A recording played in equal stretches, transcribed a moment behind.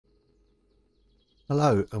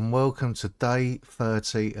Hello and welcome to day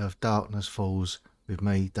 30 of Darkness Falls with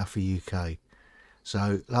me, Duffy UK.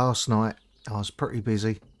 So last night I was pretty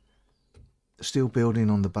busy, still building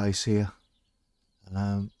on the base here.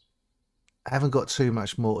 I haven't got too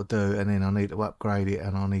much more to do, and then I need to upgrade it,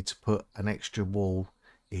 and I need to put an extra wall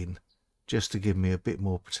in just to give me a bit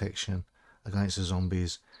more protection against the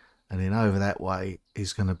zombies. And then over that way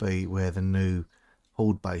is going to be where the new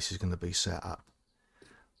horde base is going to be set up.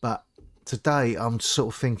 But today I'm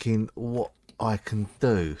sort of thinking what I can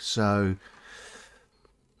do. So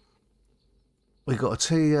we've got a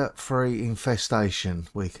tier 3 infestation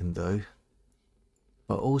we can do,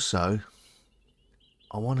 but also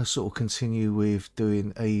I want to sort of continue with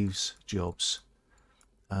doing Eve's jobs.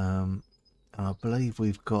 And I believe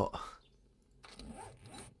we've got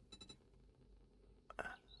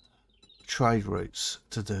trade routes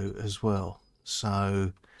to do as well.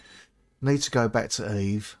 So need to go back to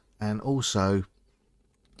Eve, and also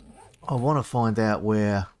I want to find out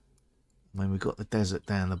where, we've got the desert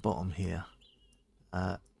down the bottom here.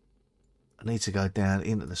 I need to go down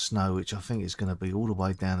into the snow, which I think is going to be all the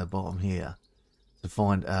way down the bottom here, to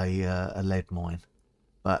find a lead mine.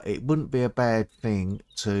 But it wouldn't be a bad thing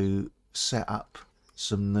to set up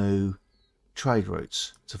some new trade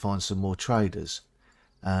routes to find some more traders.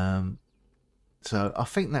 So I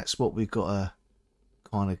think that's what we've got to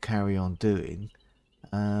kind of carry on doing.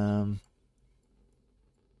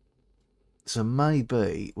 So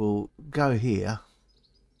maybe we'll go here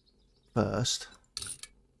first,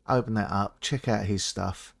 open that up, check out his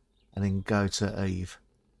stuff, and then go to Eve.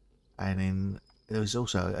 And then there's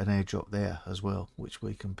also an airdrop there as well, which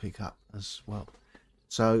we can pick up as well.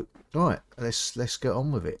 So right, let's get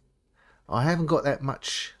on with it. I haven't got that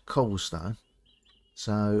much cobblestone,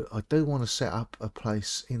 so I do want to set up a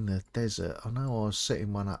place in the desert. I know I was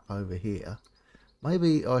setting one up over here.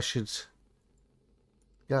 Maybe I should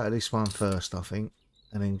go to this one first, I think,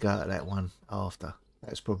 and then go to that one after.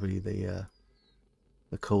 That's probably the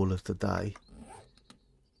call of the day.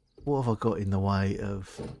 What have I got in the way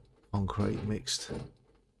of concrete mixed?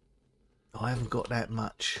 I haven't got that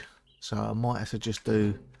much, so I might have to just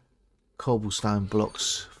do cobblestone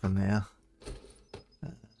blocks for now.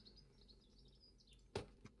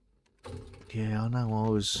 Yeah, I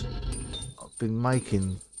know I've been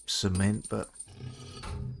making cement, but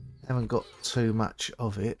haven't got too much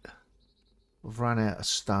of it. I've run out of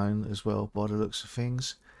stone as well by the looks of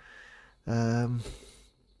things. There's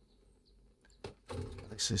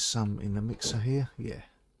some in the mixer here. Yeah,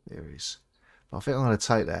 there is. But I think I'm going to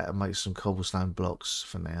take that and make some cobblestone blocks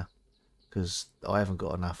for now, because I haven't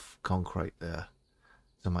got enough concrete there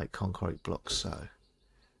to make concrete blocks. So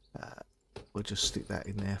we'll just stick that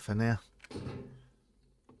in there for now.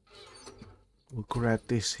 We'll grab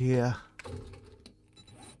this here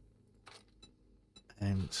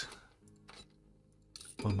and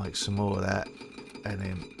we'll make some more of that, and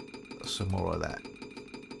then some more of that.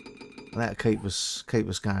 And that'll keep us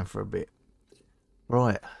going for a bit,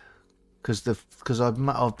 right? Because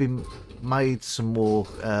I've been made some more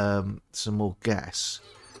gas,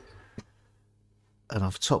 and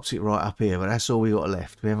I've topped it right up here. But that's all we got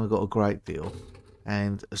left. We haven't got a great deal,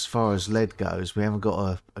 and as far as lead goes, we haven't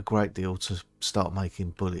got a great deal to start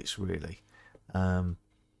making bullets really.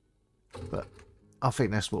 But I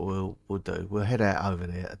think that's what we'll do. We'll head out over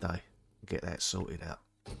there today and get that sorted out.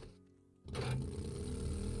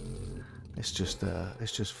 Let's just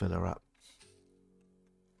fill her up.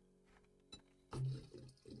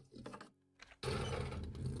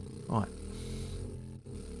 Right.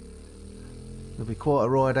 There'll be quite a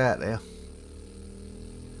ride out there.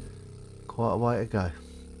 Quite a way to go.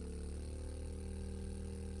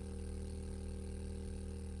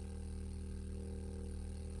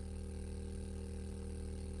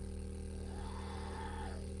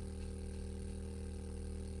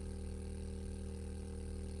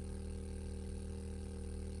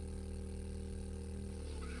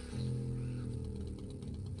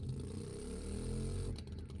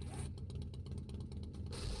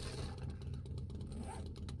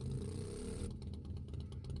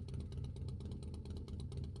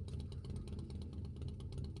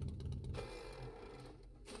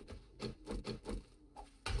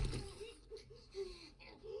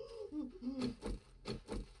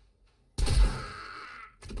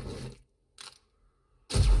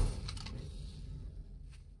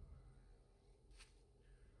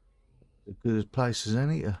 As good as place as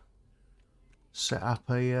any to set up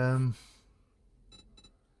a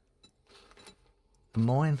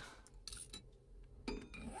mine.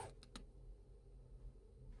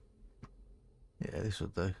 Yeah, this will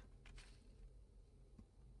do.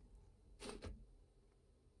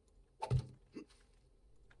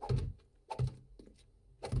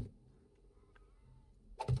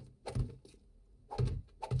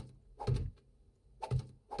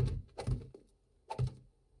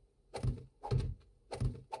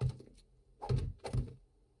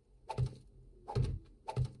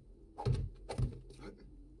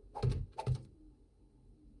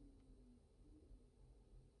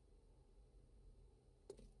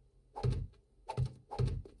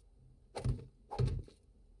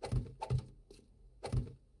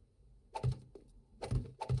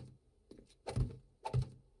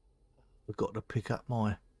 forgot to pick up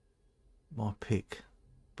my pick.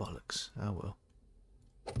 Bollocks. Oh well.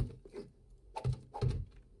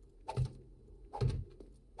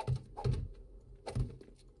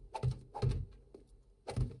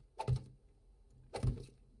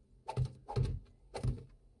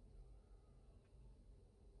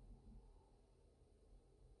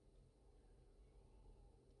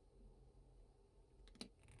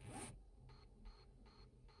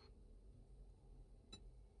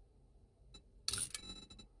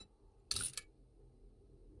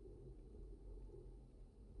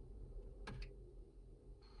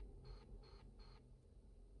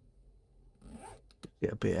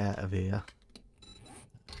 Get a bit out of here.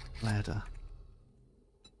 Ladder.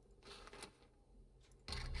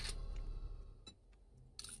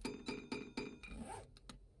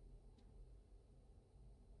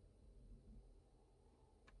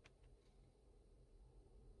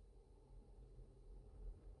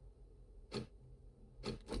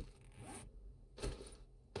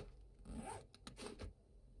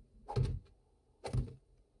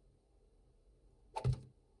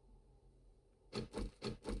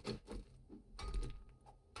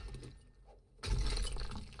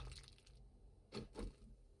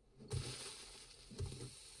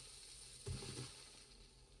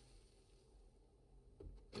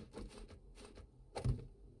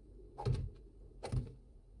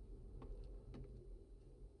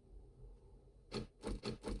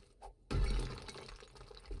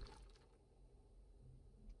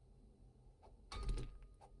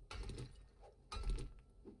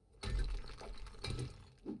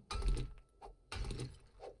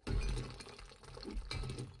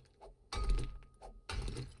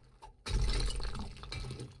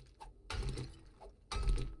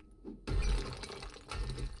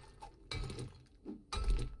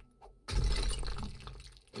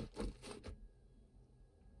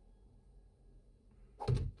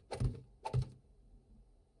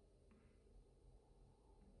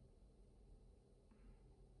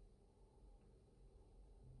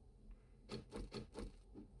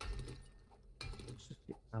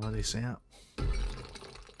 Some of this out.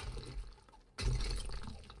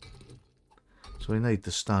 So we need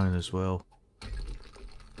the stone as well.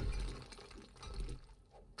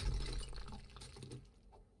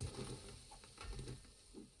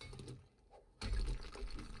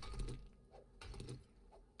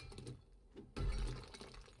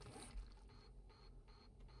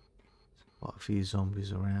 Quite a few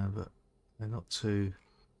zombies around, but they're not too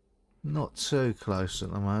close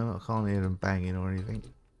at the moment. I can't hear them banging or anything.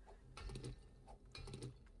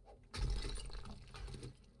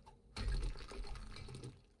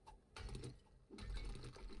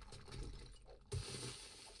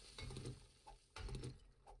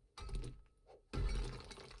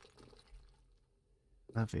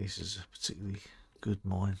 I don't think this is a particularly good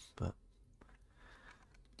mine, but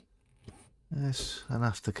it's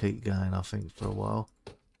enough to keep going, I think, for a while.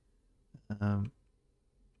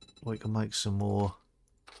 We can make some more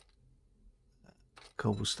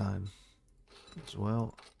cobblestone as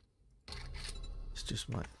well. Let's just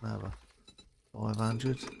make another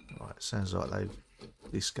 500. Right, sounds like they've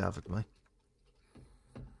discovered me.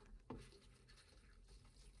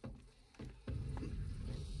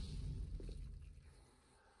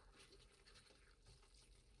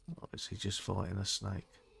 Obviously just fighting a snake.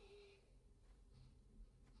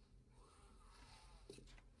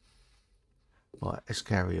 Right, let's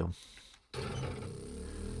carry on.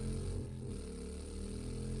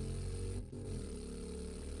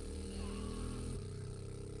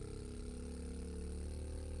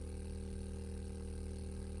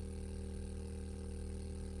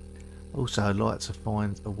 Also, I'd like to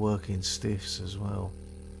find a working stiffs as well,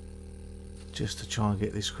 just to try and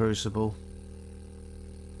get this crucible.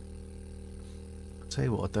 I'll tell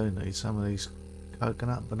you what I do need, some of these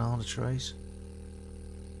coconut banana trees.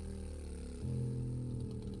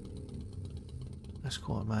 That's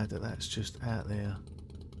quite mad that that's just out there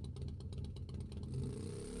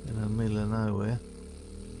in the middle of nowhere.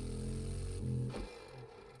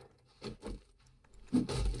 I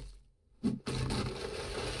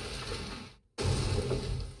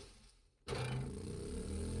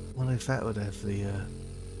wonder if that would have the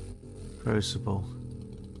crucible.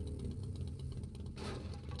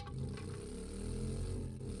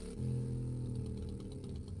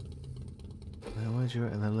 Now, where do you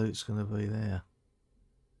reckon the loot's going to be there?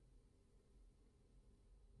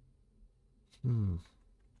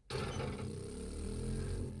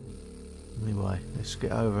 Anyway, let's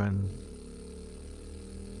get over and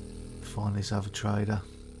find this other trader.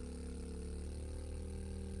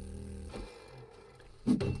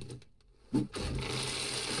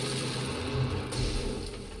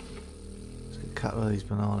 couple of these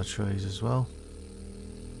banana trees as well.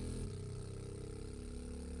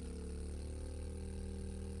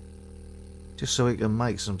 Just so we can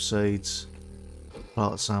make some seeds,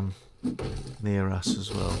 plant some near us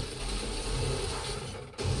as well.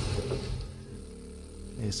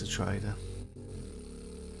 Here's the trader.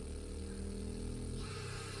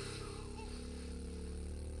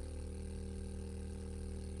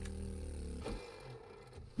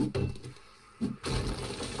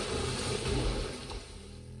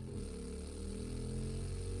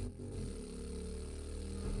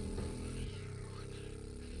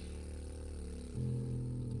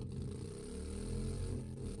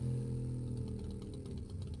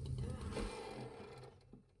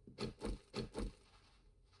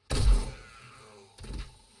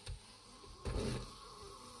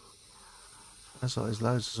 Looks like there's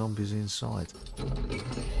loads of zombies inside. Oh,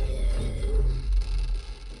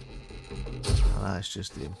 no, it's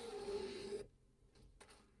just him.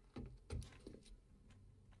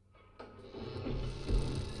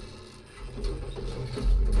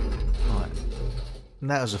 Right. And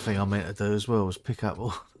that was the thing I meant to do as well, was pick up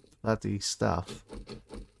all the bloody stuff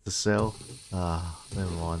to sell. Ah, never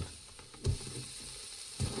mind.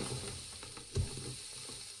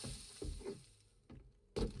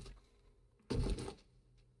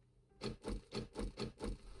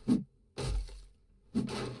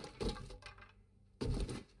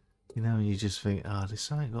 You know, you just think, oh, there's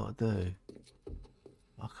something got to do.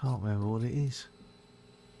 I can't remember what it is.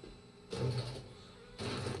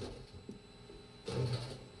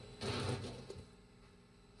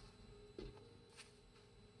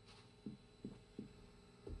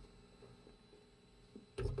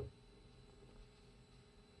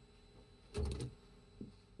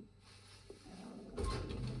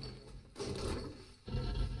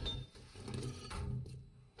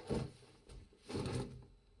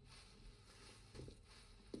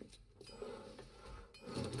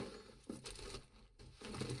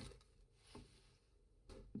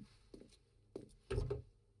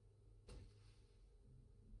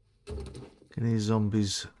 Can hear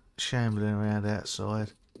zombies shambling around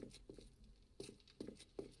outside.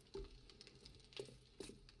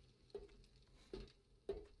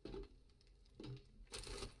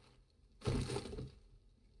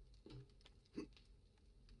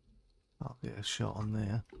 I'll get a shot on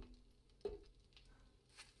there.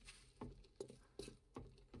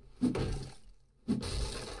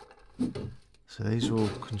 So these are all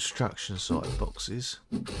construction site boxes.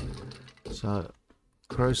 So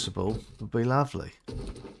crucible would be lovely.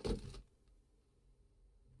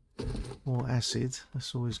 More acid,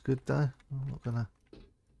 that's always good though. I'm not gonna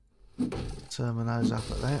turn my nose up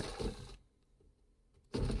at that.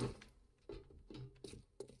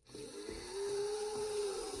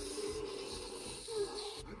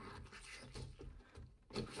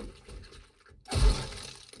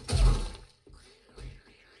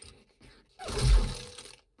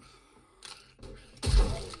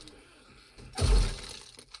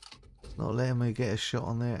 Not letting me get a shot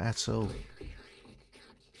on there at all.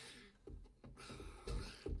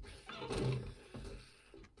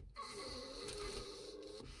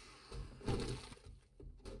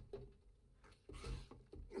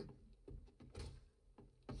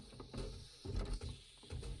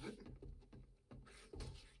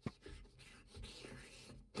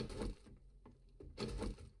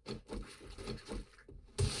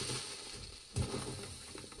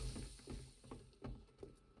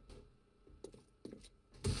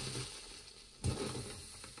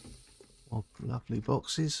 More lovely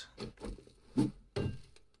boxes.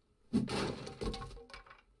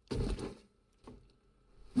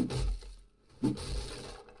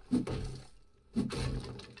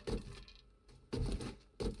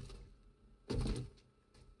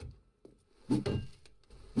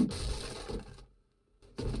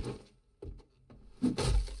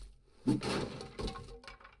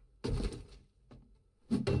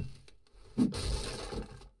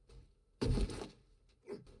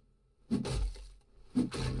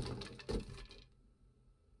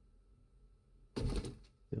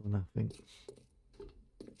 Still nothing.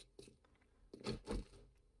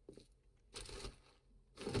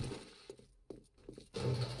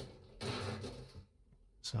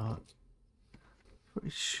 So I'm pretty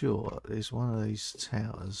sure there's one of these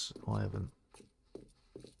towers I haven't.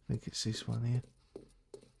 I think it's this one here.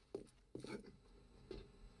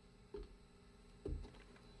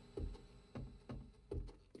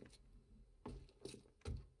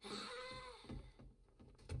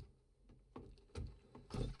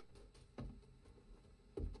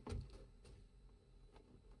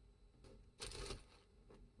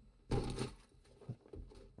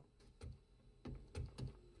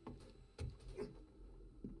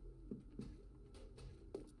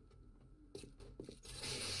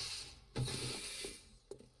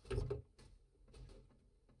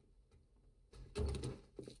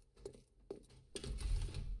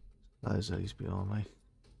 close these behind me.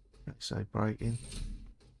 Let's say breaking,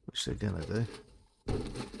 which they're gonna do.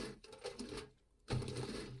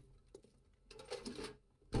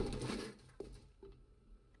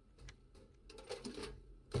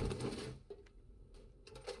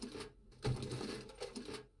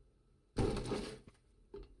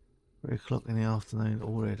 3 o'clock in the afternoon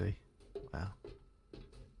already. Wow.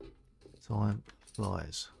 Time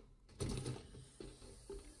flies.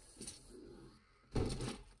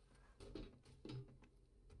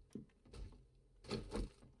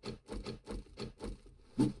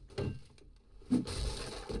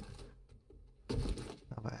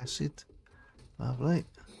 Another acid. Lovely.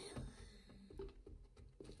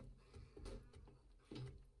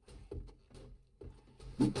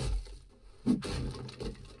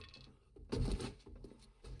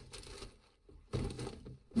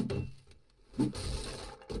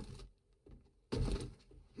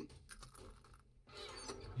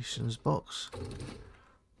 Missions box.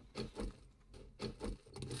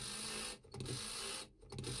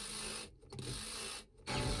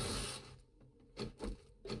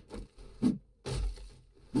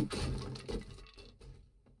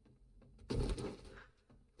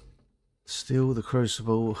 Still, the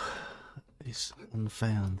crucible is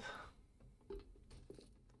unfound.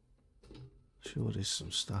 Sure, there's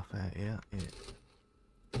some stuff out here. Yeah.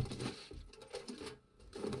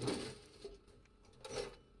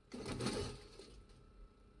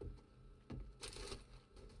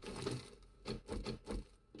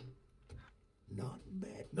 Not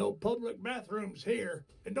bad. No public bathrooms here,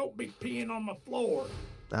 and don't be peeing on my floor.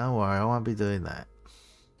 Don't worry, I won't be doing that.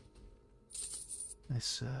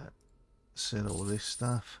 Let's sell all this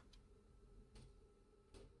stuff.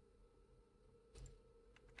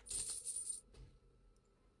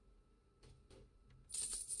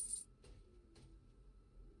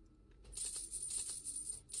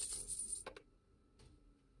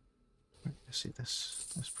 See,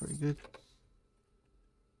 that's pretty good.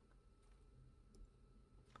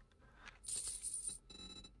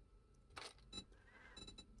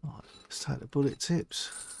 Right, let's take the bullet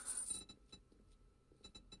tips.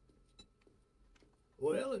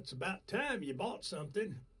 Well, it's about time you bought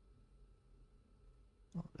something.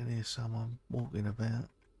 I can hear someone walking about.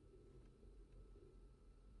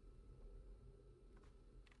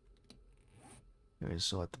 You're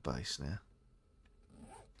inside the base now.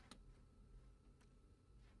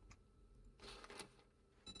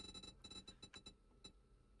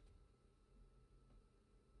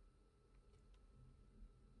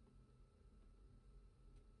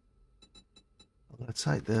 I'm going to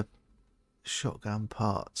take the shotgun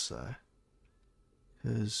parts though,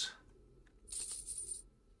 because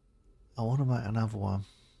I want to make another one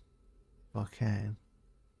if I can.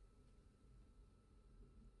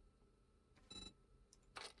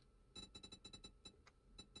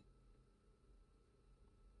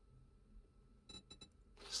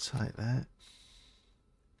 Let's take that.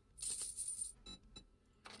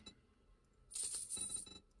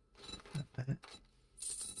 That.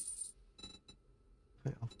 I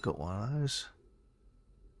think I've got one of those.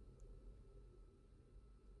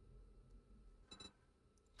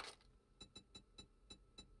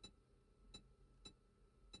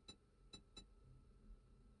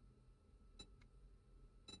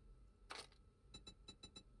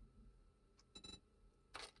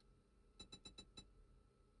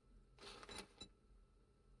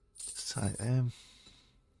 Let's take them.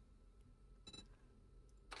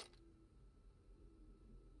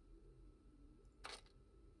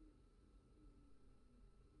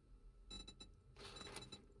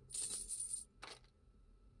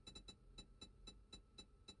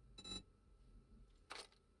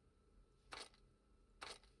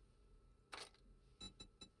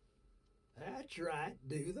 That's right.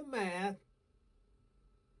 Do the math.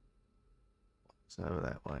 It's over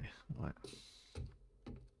that way. Right.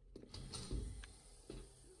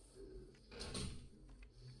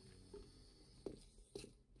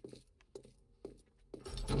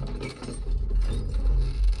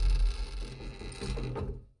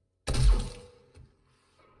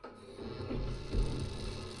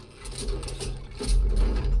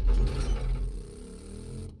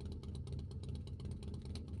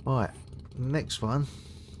 Right, next one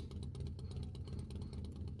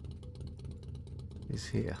is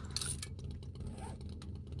here.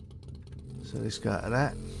 So let's go to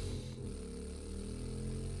that.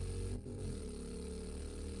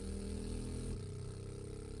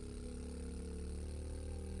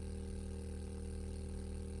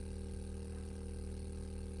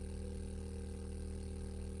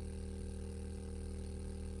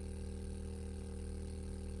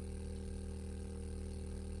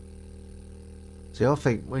 See, I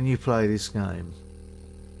think when you play this game,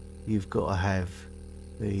 you've got to have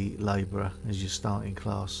the labourer as your starting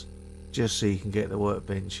class, just so you can get the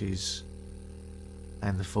workbenches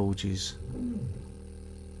and the forges,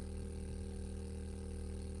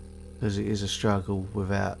 because it is a struggle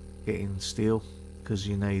without getting steel, because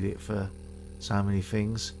you need it for so many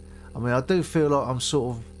things. I mean, I do feel like I'm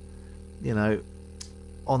sort of, you know,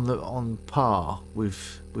 on par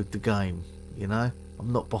with the game. You know,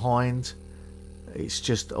 I'm not behind. It's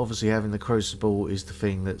just obviously having the crucible is the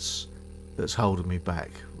thing that's holding me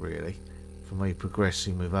back, really, from me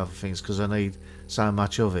progressing with other things, because I need so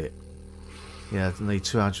much of it. You know, I need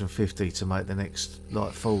 250 to make the next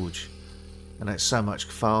light forge, and that's so much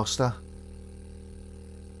faster.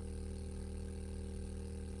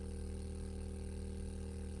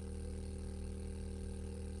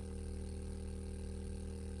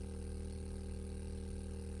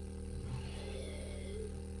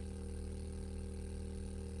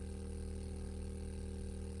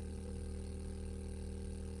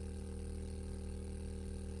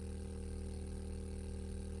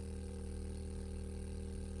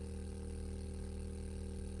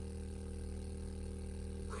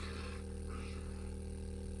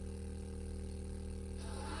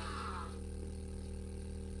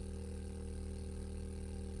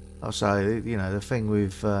 I'll say, you know, the thing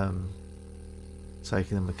with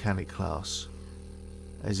taking the mechanic class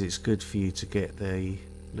is it's good for you to get the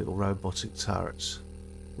little robotic turrets,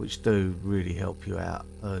 which do really help you out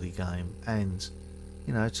early game, and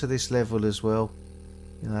you know, to this level as well.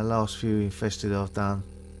 You know, last few infested I've done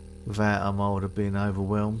without them, I would have been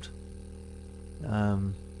overwhelmed.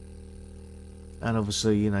 And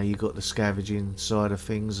obviously, you know, you got the scavenging side of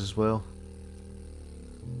things as well.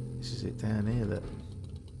 This is it down here that.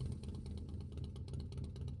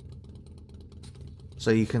 So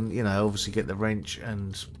you can, you know, obviously get the wrench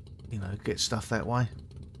and, you know, get stuff that way.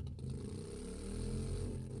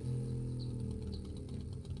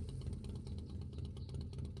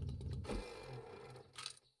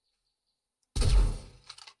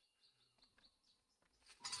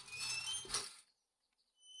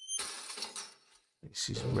 This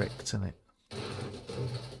is wrecked, isn't it?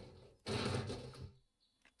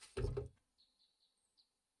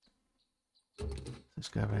 Let's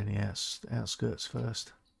go around the outskirts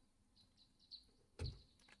first.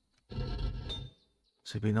 So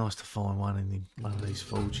it'd be nice to find one in one of these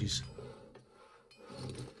forges.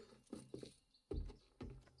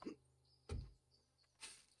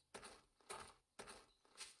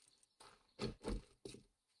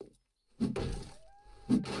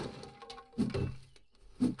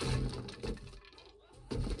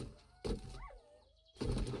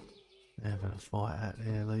 They're having a fight out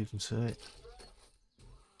there, leave them to it.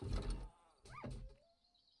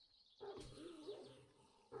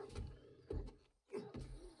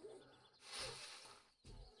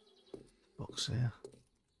 Box there.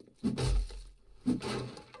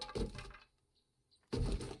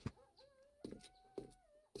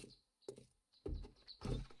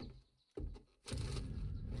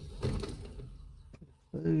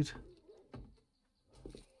 Food.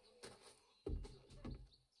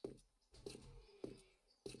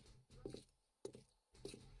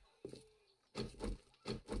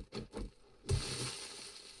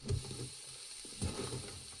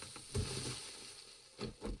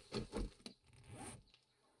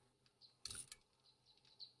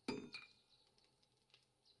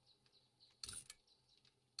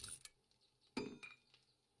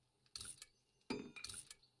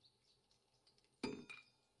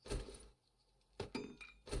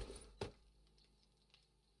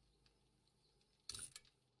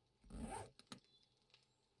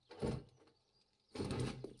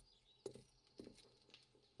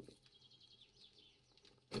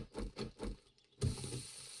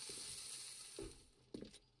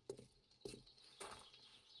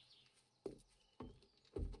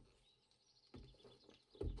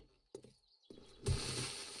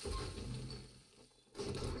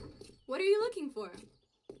 What are you looking for?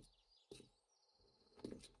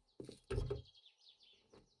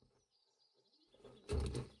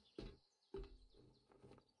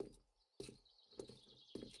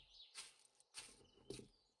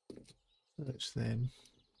 Search them.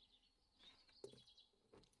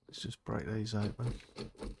 Let's just break these open.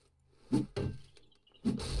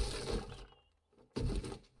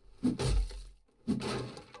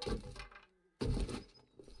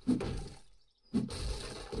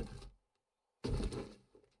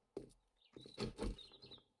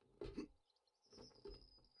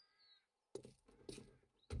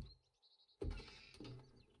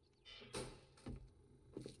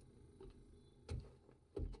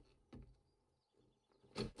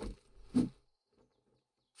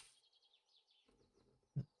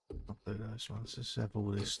 do those ones. Let's have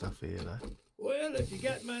all this stuff here though. Well, if you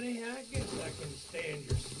got money, I guess I can stand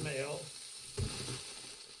your smell.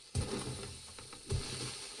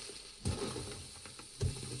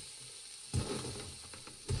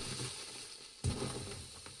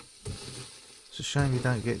 It's a shame you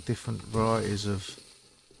don't get different varieties of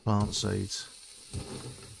plant seeds.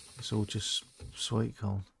 It's all just sweet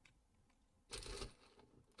corn.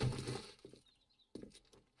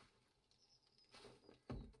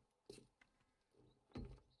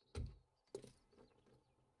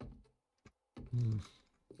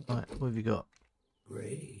 Right, what have you got?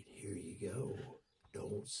 Great, here you go.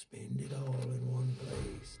 Don't spend it all in one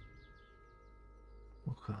place.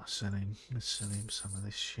 What can I sell him? Let's sell him some of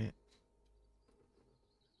this shit.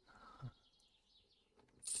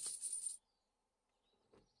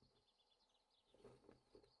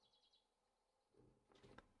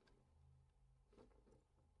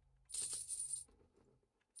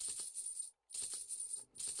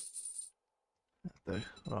 That'll do.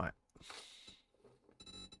 Right.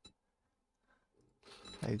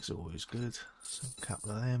 Eggs are always good. So a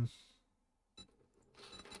couple of them.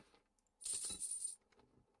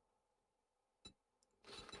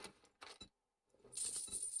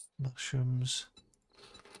 Mushrooms.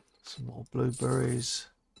 Some more blueberries.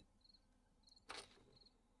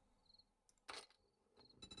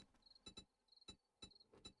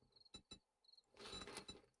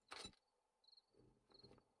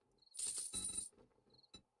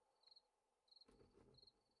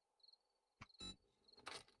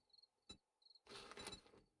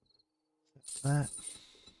 That.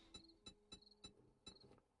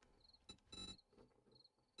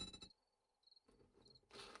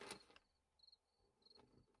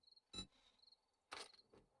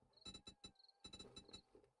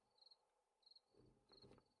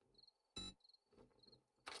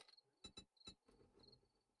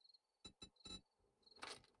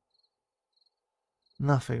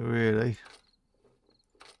 Nothing really.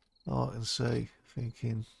 Oh, I can see.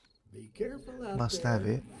 Thinking. Be careful out Must there. have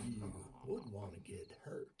it. You wouldn't want to get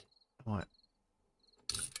hurt. Right.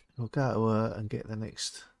 We'll go to her and get the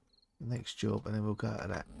next job, and then we'll go to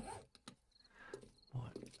that.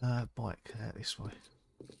 Right. Bike out this way.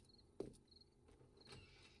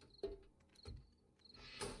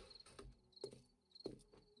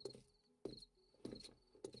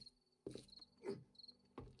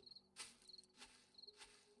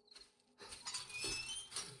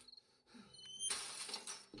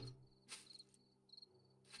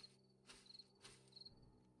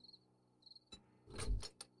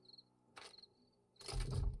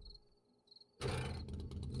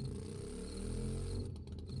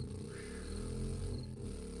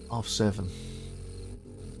 Half 7.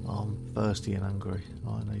 I'm thirsty and hungry.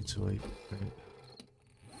 I need to eat.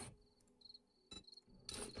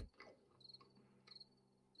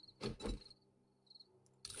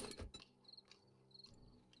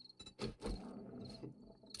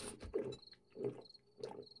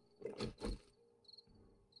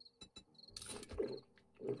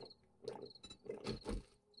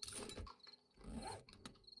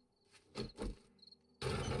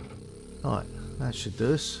 Right, that should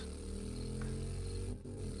do us.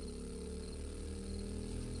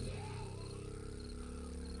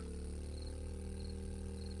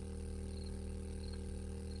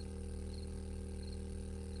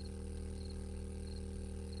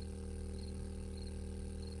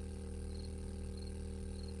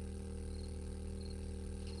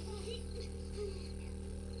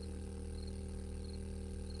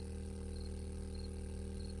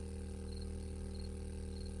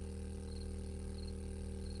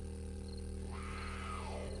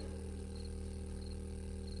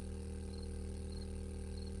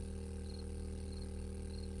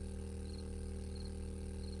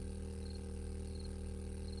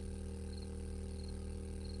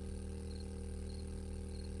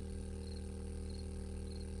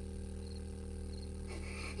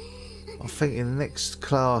 I think in the next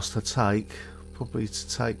class to take, probably to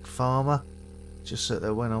take farmer, just so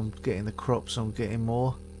that when I'm getting the crops I'm getting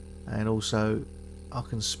more, and also I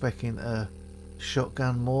can spec into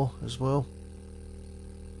shotgun more as well.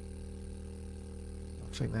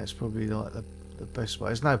 I think that's probably like the best way.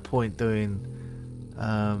 There's no point doing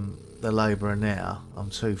the labourer now, I'm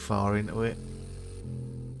too far into it.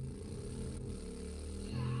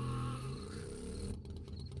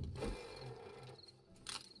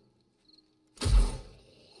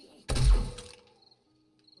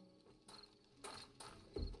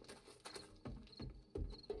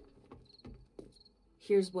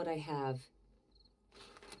 Here's what I have.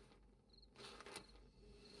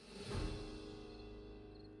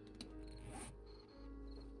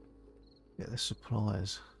 Get the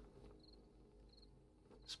supplies.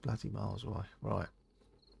 It's bloody miles away. Right.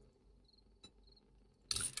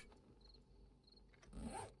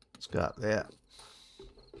 Let's go up there.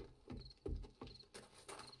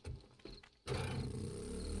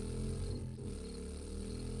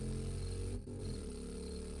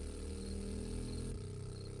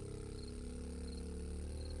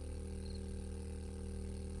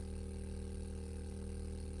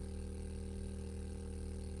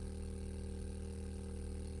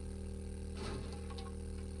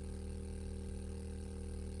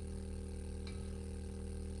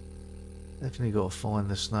 Definitely got to find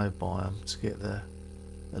the snow biome to get the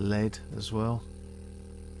lead as well.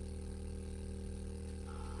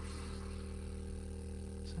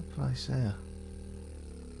 There's a place there.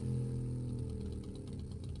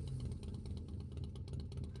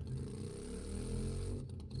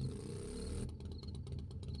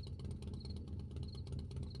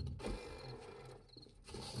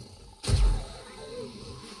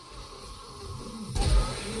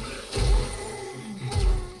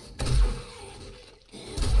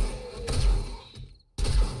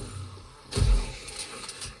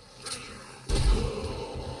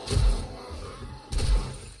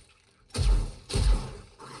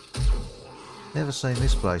 Never seen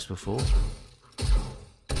this place before.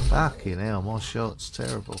 Fucking hell, my shot's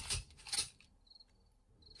terrible. Is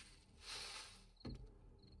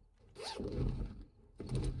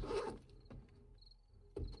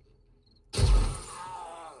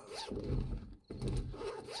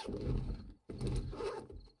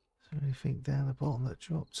there anything down the bottom that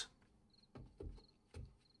dropped?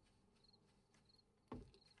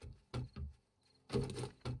 Can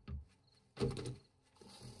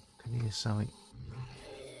you hear something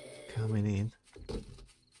coming in?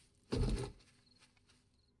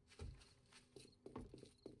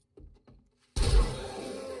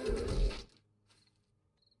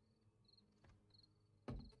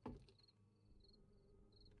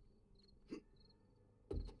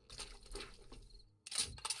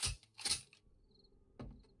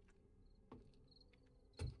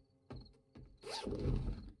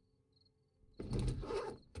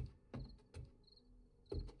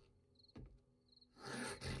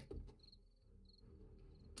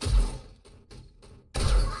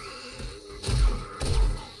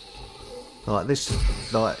 Like this,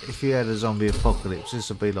 like if you had a zombie apocalypse, this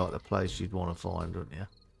would be like the place you'd want to find, wouldn't you?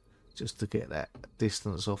 Just to get that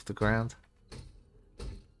distance off the ground.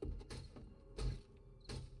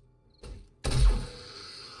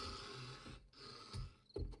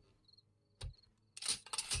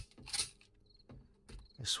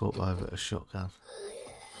 Let's swap over to a shotgun.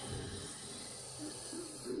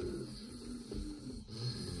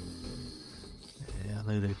 Yeah,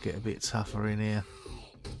 I knew they'd get a bit tougher in here.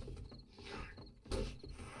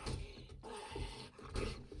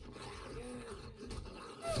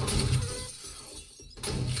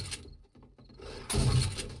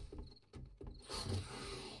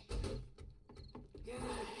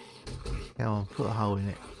 Come on, put a hole in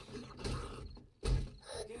it.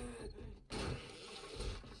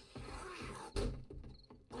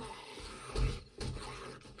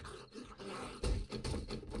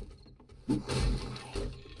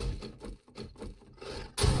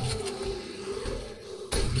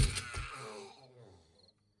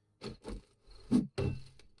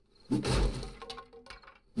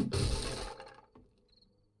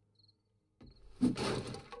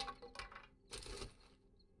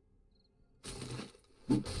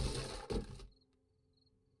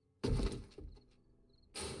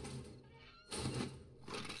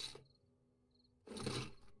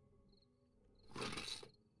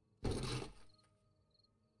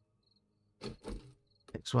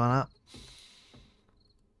 Next one up.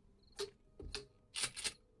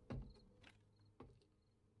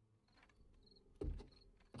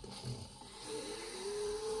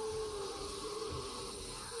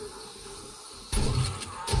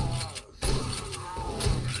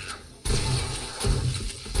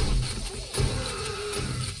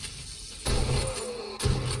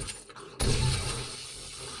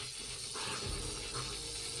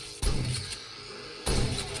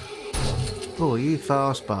 Oh, you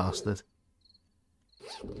fast bastard.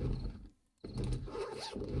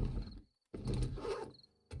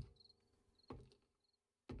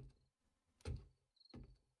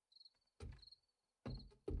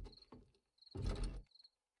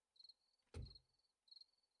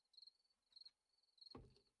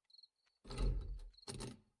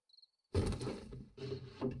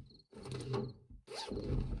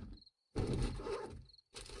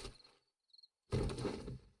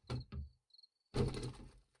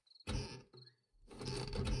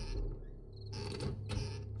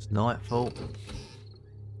 nightfall.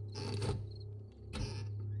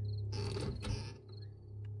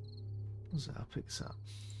 What's that I picked up?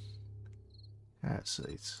 Carrot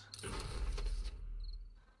seeds.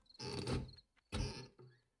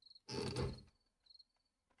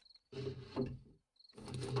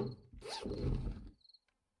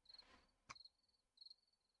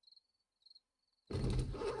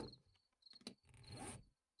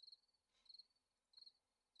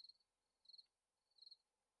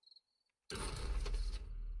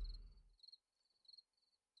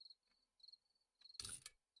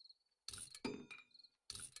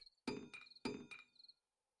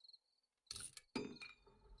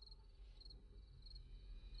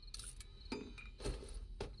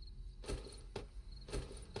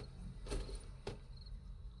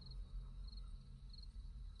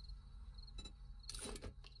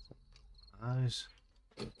 Those.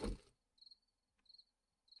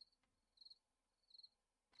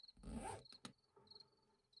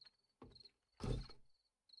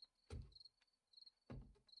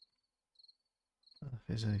 If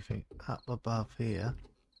there's anything up above here.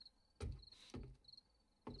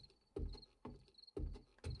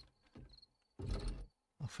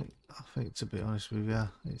 I think to be honest with you,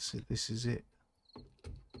 this is it.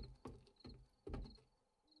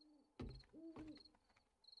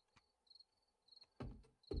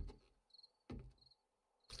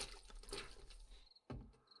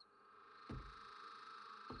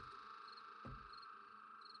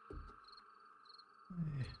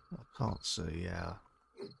 Yeah, I can't see how.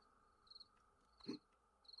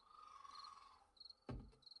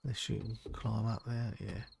 Unless you can climb up there,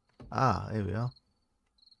 yeah. Ah, here we are.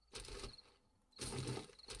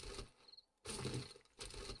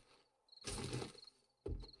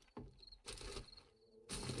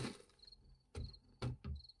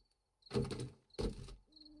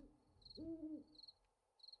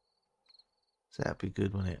 So that'd be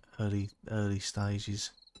good, wouldn't it? Early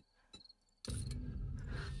stages.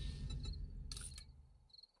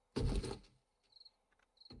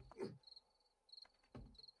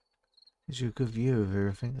 Gives you a good view of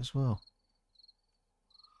everything as well.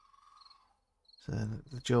 So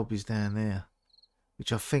the job is down there,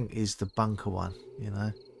 which I think is the bunker one, you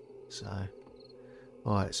know. So,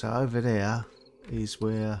 alright, so over there is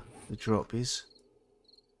where the drop is.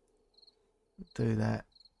 Do that,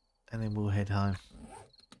 and then we'll head home.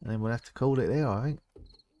 And then we'll have to call it there, I think.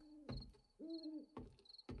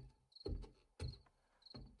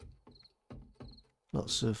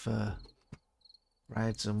 Lots of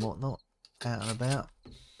rads and whatnot out and about.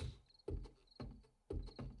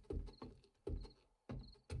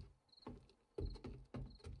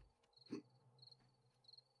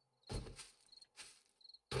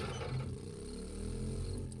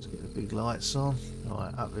 Let's get the big lights on.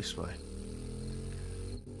 Alright, up this way.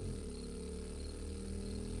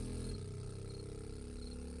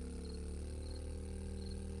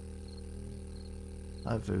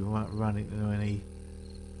 Hopefully we won't run into any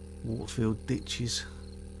waterfield ditches,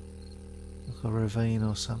 like a ravine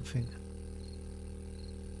or something.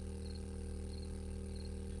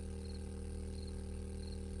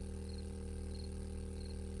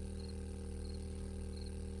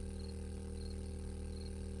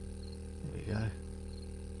 There we go.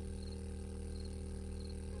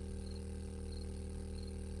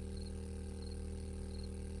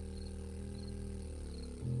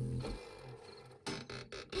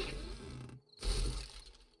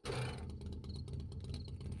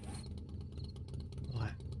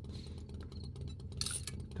 Right.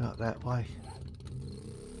 Go up that way.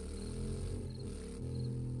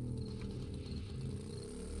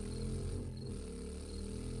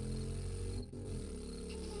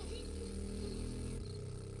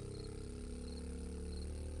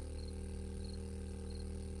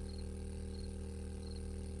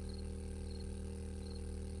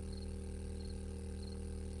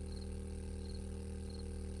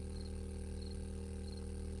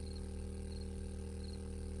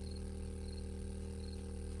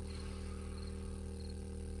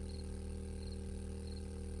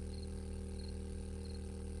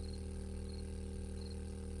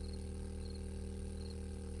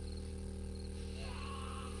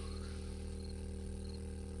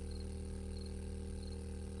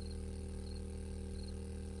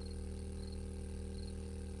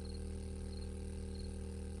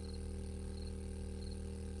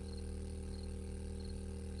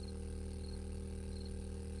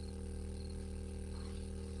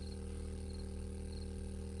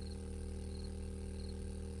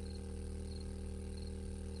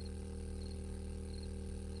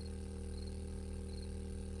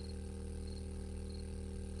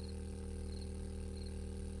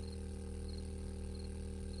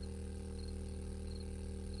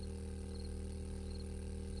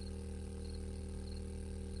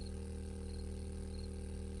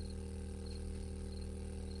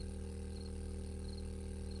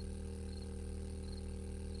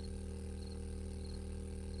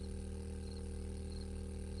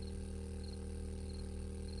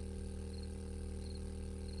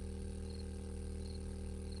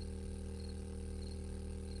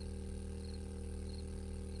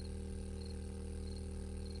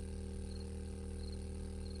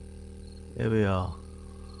 Here we are.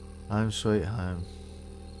 Home sweet home.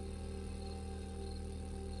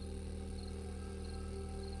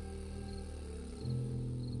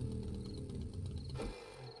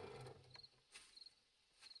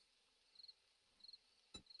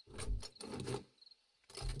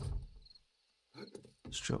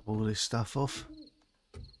 Let's drop all this stuff off.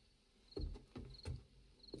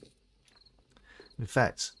 In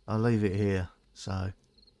fact, I'll leave it here. So,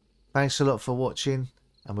 thanks a lot for watching,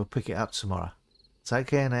 and we'll pick it up tomorrow. Take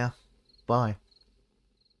care now. Bye.